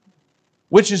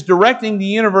 "which is directing the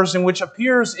universe and which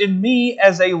appears in me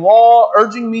as a law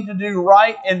urging me to do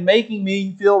right and making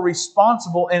me feel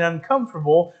responsible and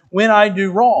uncomfortable when I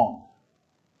do wrong."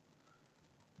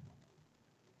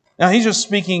 Now, he's just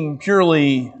speaking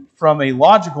purely from a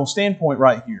logical standpoint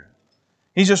right here.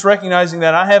 He's just recognizing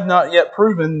that I have not yet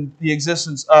proven the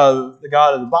existence of the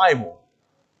God of the Bible.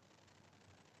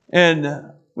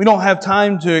 And we don't have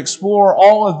time to explore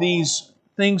all of these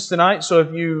things tonight, so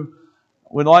if you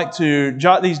would like to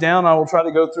jot these down, I will try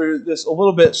to go through this a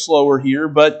little bit slower here.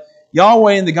 But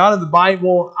Yahweh and the God of the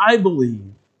Bible, I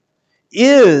believe,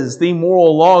 is the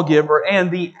moral lawgiver and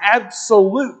the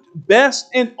absolute best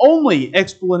and only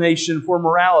explanation for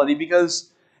morality. Because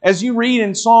as you read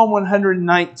in Psalm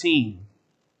 119,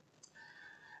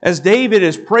 as David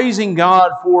is praising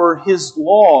God for His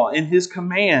law and His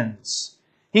commands,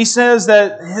 he says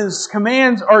that His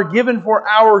commands are given for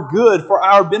our good, for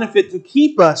our benefit, to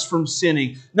keep us from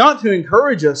sinning, not to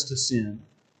encourage us to sin.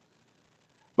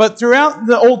 But throughout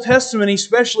the Old Testament,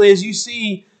 especially as you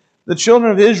see the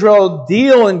children of Israel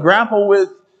deal and grapple with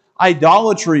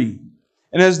idolatry,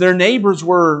 and as their neighbors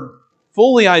were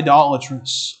fully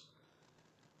idolatrous,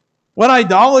 what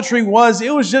idolatry was,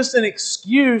 it was just an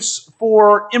excuse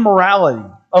for immorality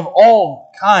of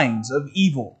all kinds of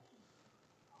evil.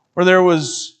 Where there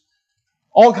was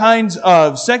all kinds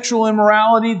of sexual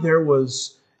immorality, there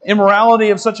was immorality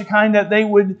of such a kind that they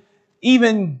would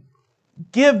even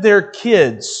give their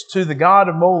kids to the god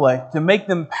of Molech to make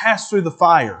them pass through the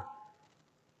fire.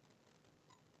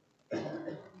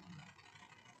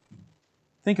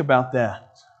 Think about that.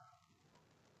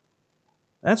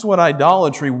 That's what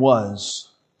idolatry was,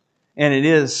 and it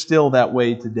is still that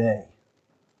way today.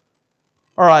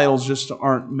 Our idols just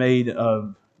aren't made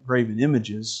of graven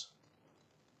images.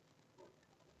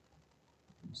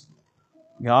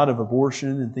 God of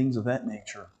abortion and things of that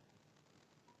nature.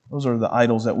 Those are the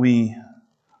idols that we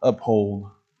uphold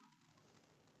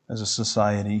as a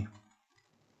society.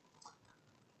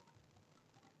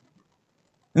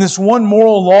 And this one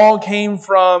moral law came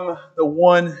from the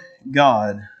one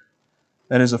God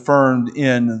that is affirmed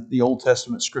in the Old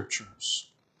Testament Scriptures.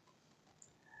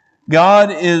 God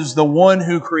is the one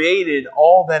who created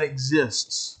all that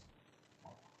exists.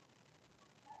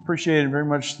 Appreciated very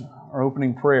much our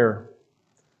opening prayer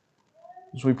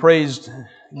as we praised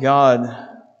God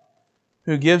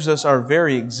who gives us our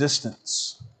very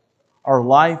existence, our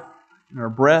life and our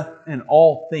breath and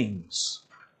all things.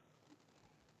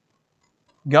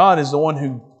 God is the one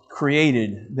who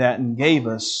created that and gave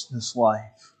us this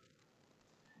life.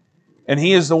 And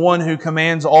He is the one who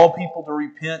commands all people to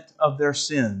repent of their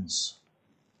sins.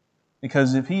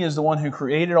 Because if He is the one who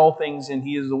created all things and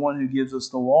He is the one who gives us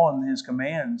the law and His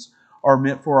commands are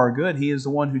meant for our good, He is the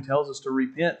one who tells us to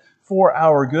repent for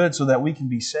our good so that we can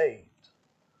be saved.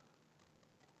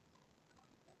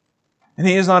 And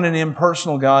He is not an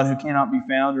impersonal God who cannot be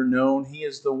found or known. He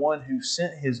is the one who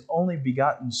sent His only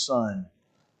begotten Son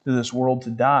to this world to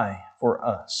die for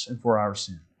us and for our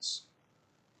sins.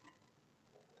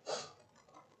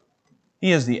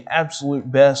 He is the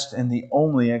absolute best and the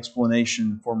only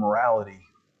explanation for morality.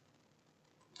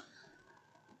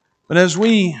 But as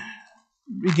we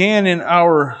began in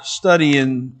our study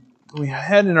and we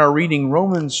had in our reading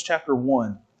Romans chapter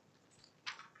 1,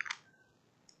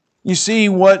 you see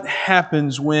what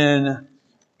happens when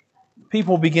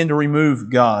people begin to remove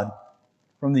God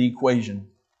from the equation.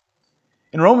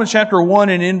 In Romans chapter 1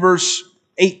 and in verse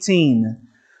 18,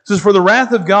 it says, "For the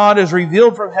wrath of God is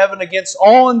revealed from heaven against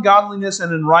all ungodliness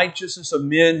and unrighteousness of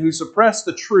men who suppress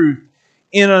the truth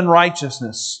in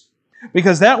unrighteousness.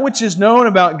 Because that which is known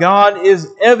about God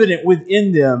is evident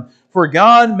within them, for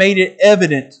God made it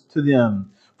evident to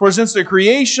them. For since the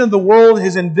creation of the world,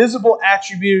 His invisible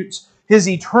attributes, His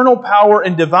eternal power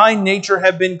and divine nature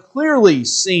have been clearly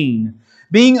seen,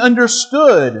 being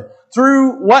understood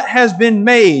through what has been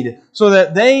made, so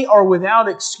that they are without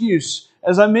excuse.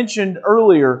 As I mentioned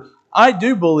earlier, I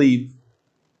do believe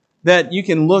that you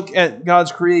can look at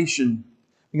God's creation,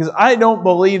 because I don't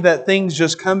believe that things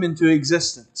just come into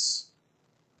existence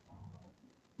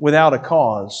without a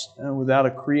cause, and without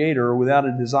a creator, or without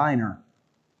a designer.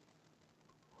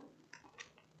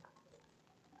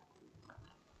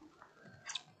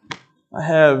 I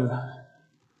have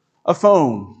a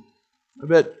phone. I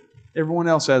bet everyone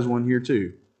else has one here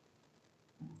too.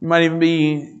 You might even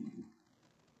be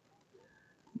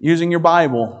using your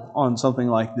Bible on something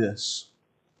like this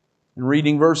and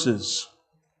reading verses.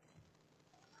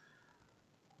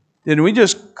 Did we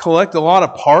just collect a lot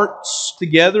of parts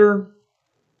together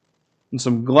and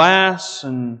some glass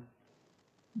and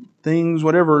things,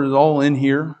 whatever is all in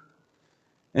here,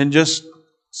 and just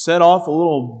set off a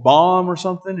little bomb or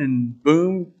something, and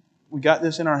boom, we got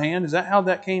this in our hand? Is that how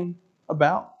that came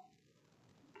about?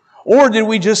 Or did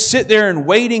we just sit there and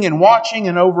waiting and watching,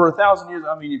 and over 1,000 years?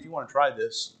 I mean, if you want to try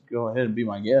this, go ahead and be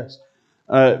my guest.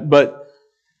 But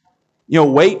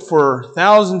wait for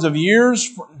thousands of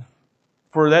years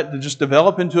for that to just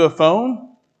develop into a phone?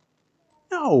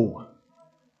 No.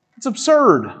 It's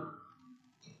absurd.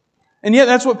 And yet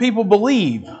that's what people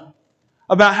believe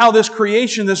about how this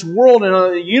creation, this world, and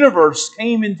the universe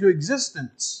came into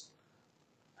existence.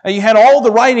 And you had all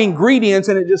the right ingredients,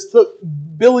 and it just took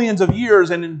billions of years,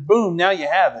 and then boom, now you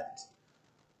have it.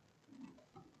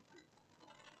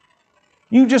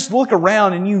 You just look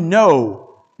around and you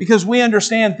know, because we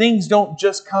understand things don't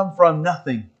just come from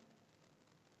nothing.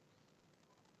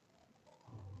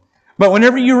 But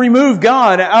whenever you remove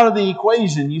God out of the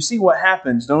equation, you see what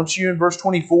happens, don't you? In verse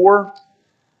 24,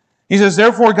 he says,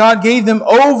 "Therefore God gave them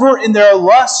over in their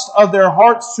lust of their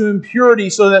hearts to impurity,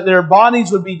 so that their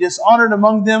bodies would be dishonored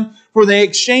among them. For they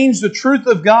exchanged the truth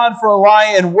of God for a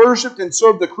lie, and worshipped and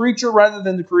served the creature rather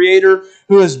than the Creator,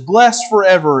 who is blessed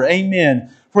forever.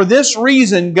 Amen. For this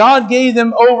reason God gave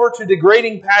them over to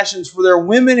degrading passions, for their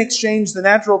women exchanged the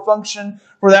natural function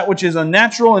for that which is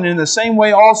unnatural, and in the same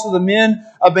way also the men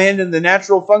abandoned the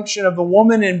natural function of the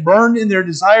woman, and burned in their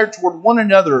desire toward one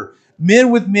another,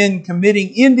 men with men,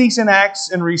 committing indecent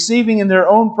acts and receiving in their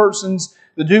own persons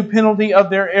the due penalty of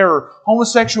their error."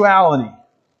 Homosexuality.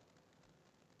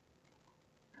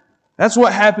 That's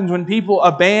what happens when people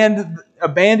abandon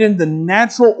the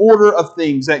natural order of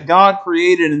things that God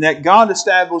created and that God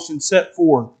established and set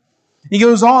forth. He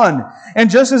goes on, "And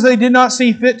just as they did not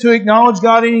see fit to acknowledge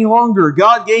God any longer,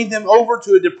 God gave them over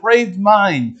to a depraved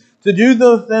mind, to do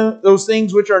those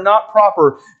things which are not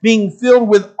proper, being filled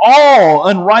with all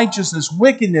unrighteousness,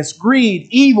 wickedness, greed,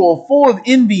 evil, full of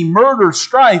envy, murder,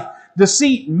 strife,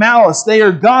 deceit, malice. They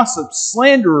are gossips,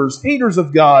 slanderers, haters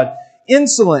of God,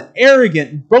 insolent,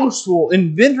 arrogant, boastful,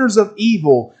 inventors of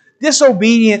evil,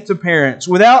 disobedient to parents,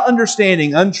 without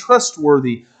understanding,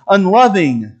 untrustworthy,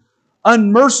 unloving,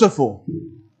 unmerciful."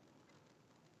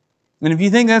 And if you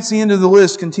think that's the end of the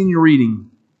list, continue reading.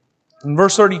 In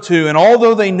verse 32, "And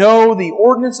although they know the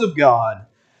ordinance of God,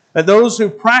 that those who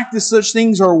practice such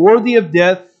things are worthy of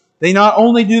death, they not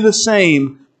only do the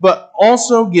same, but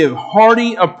also give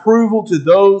hearty approval to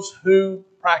those who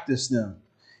practice them."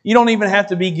 You don't even have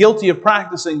to be guilty of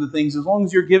practicing the things, as long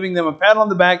as you're giving them a pat on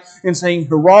the back and saying,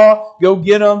 "Hurrah, go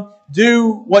get them,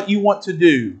 do what you want to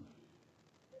do."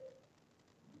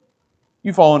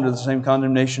 You fall under the same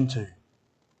condemnation too.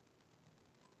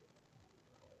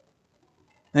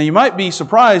 Now, you might be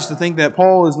surprised to think that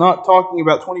Paul is not talking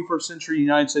about 21st century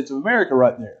United States of America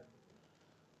right there.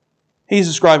 He's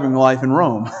describing life in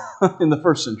Rome in the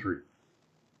first century.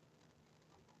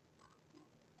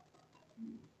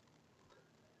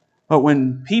 But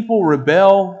when people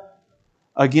rebel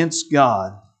against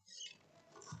God,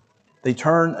 they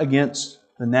turn against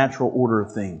the natural order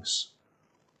of things.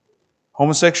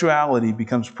 Homosexuality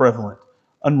becomes prevalent.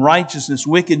 Unrighteousness,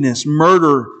 wickedness,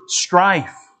 murder,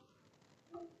 strife.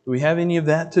 Do we have any of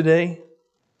that today?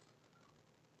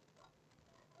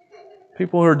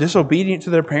 People who are disobedient to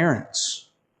their parents.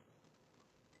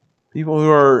 People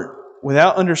who are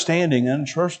without understanding,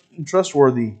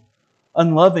 untrustworthy,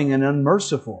 unloving, and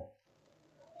unmerciful.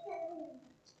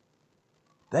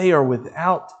 They are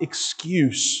without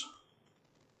excuse.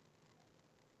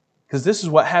 Because this is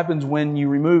what happens when you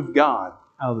remove God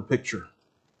out of the picture.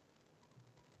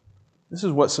 This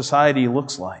is what society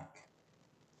looks like.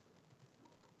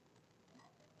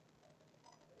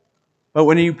 But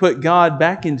when you put God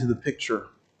back into the picture,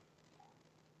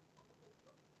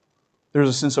 there's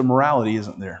a sense of morality,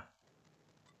 isn't there?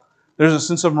 There's a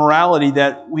sense of morality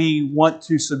that we want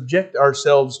to subject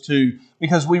ourselves to,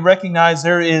 because we recognize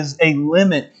there is a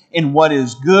limit in what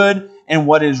is good and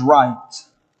what is right.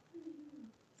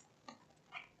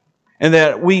 And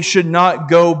that we should not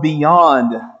go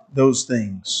beyond those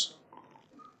things.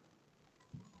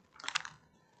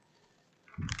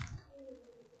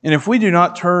 And if we do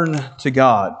not turn to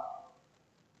God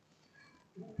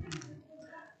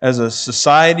as a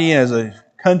society, as a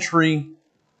country,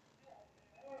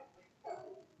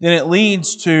 then it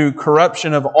leads to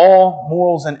corruption of all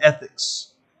morals and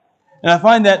ethics. And I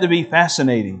find that to be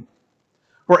fascinating.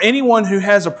 For anyone who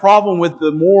has a problem with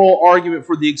the moral argument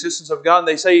for the existence of God,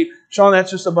 they say, Sean,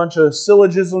 that's just a bunch of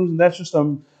syllogisms, and that's just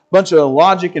a bunch of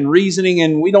logic and reasoning,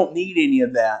 and we don't need any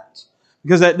of that,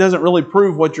 because that doesn't really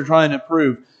prove what you're trying to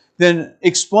prove. Then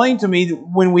explain to me,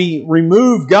 when we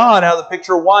remove God out of the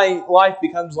picture, why life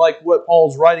becomes like what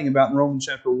Paul's writing about in Romans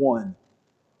chapter 1,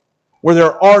 where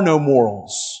there are no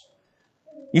morals.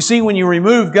 You see, when you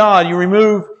remove God, you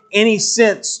remove any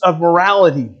sense of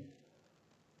morality.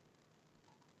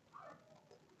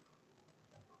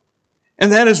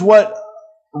 And that is what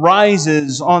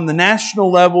rises on the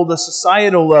national level, the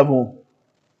societal level.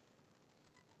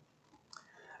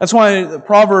 That's why the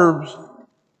Proverbs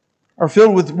are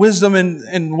filled with wisdom,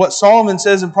 and what Solomon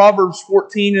says in Proverbs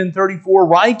 14 and 34,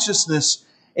 righteousness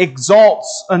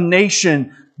exalts a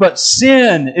nation, but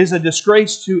sin is a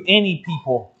disgrace to any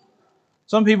people.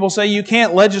 Some people say you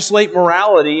can't legislate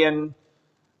morality, and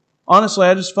honestly,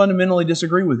 I just fundamentally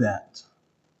disagree with that.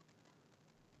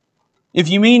 If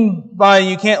you mean by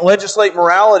you can't legislate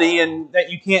morality and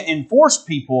that you can't enforce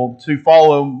people to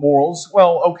follow morals,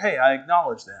 well, okay, I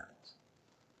acknowledge that.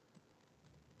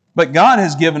 But God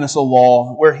has given us a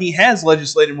law where He has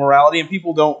legislated morality and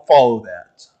people don't follow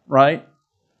that, right?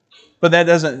 But that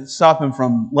doesn't stop Him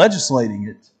from legislating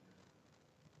it.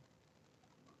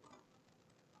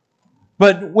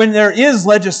 But when there is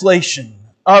legislation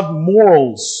of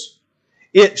morals,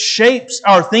 it shapes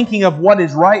our thinking of what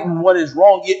is right and what is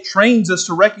wrong. It trains us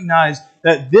to recognize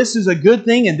that this is a good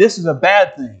thing and this is a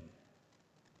bad thing.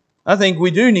 I think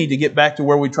we do need to get back to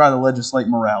where we try to legislate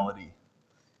morality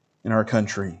in our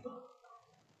country.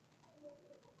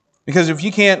 Because if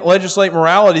you can't legislate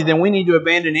morality, then we need to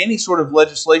abandon any sort of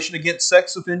legislation against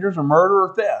sex offenders or murder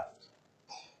or theft.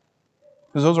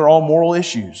 Because those are all moral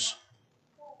issues.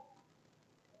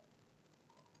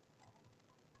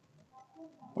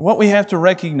 What we have to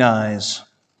recognize,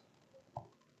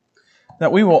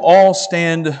 that we will all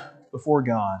stand before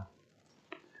God.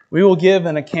 We will give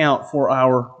an account for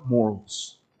our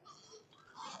morals.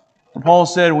 Paul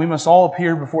said we must all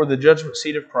appear before the judgment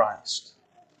seat of Christ,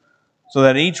 so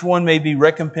that each one may be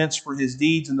recompensed for his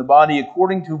deeds in the body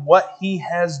according to what he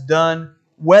has done,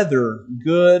 whether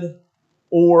good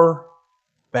or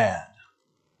bad.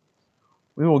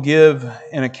 We will give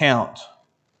an account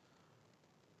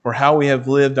for how we have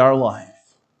lived our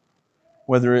life,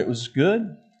 whether it was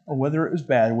good or whether it was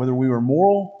bad, whether we were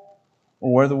moral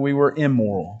or whether we were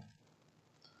immoral.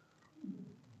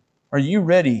 Are you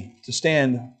ready to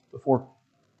stand before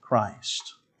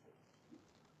Christ?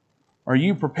 Are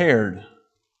you prepared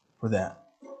for that?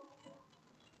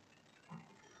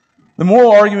 The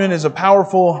moral argument is a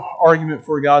powerful argument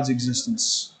for God's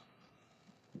existence.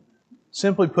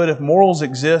 Simply put, if morals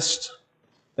exist,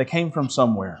 they came from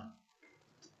somewhere.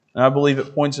 And I believe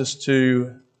it points us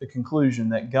to the conclusion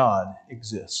that God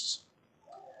exists.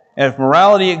 And if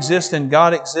morality exists and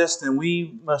God exists, then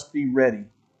we must be ready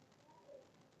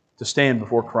to stand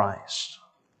before Christ.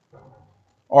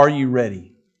 Are you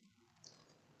ready?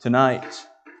 Tonight,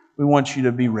 we want you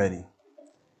to be ready.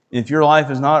 If your life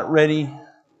is not ready,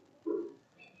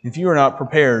 if you are not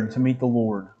prepared to meet the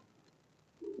Lord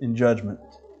in judgment,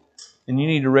 then you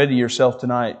need to ready yourself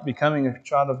tonight, becoming a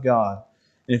child of God.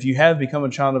 And if you have become a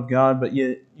child of God, but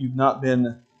yet you've not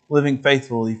been living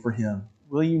faithfully for Him,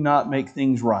 will you not make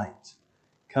things right?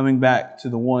 Coming back to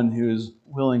the one who is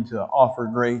willing to offer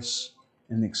grace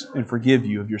and forgive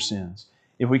you of your sins.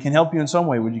 If we can help you in some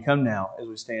way, would you come now as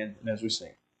we stand and as we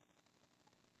sing?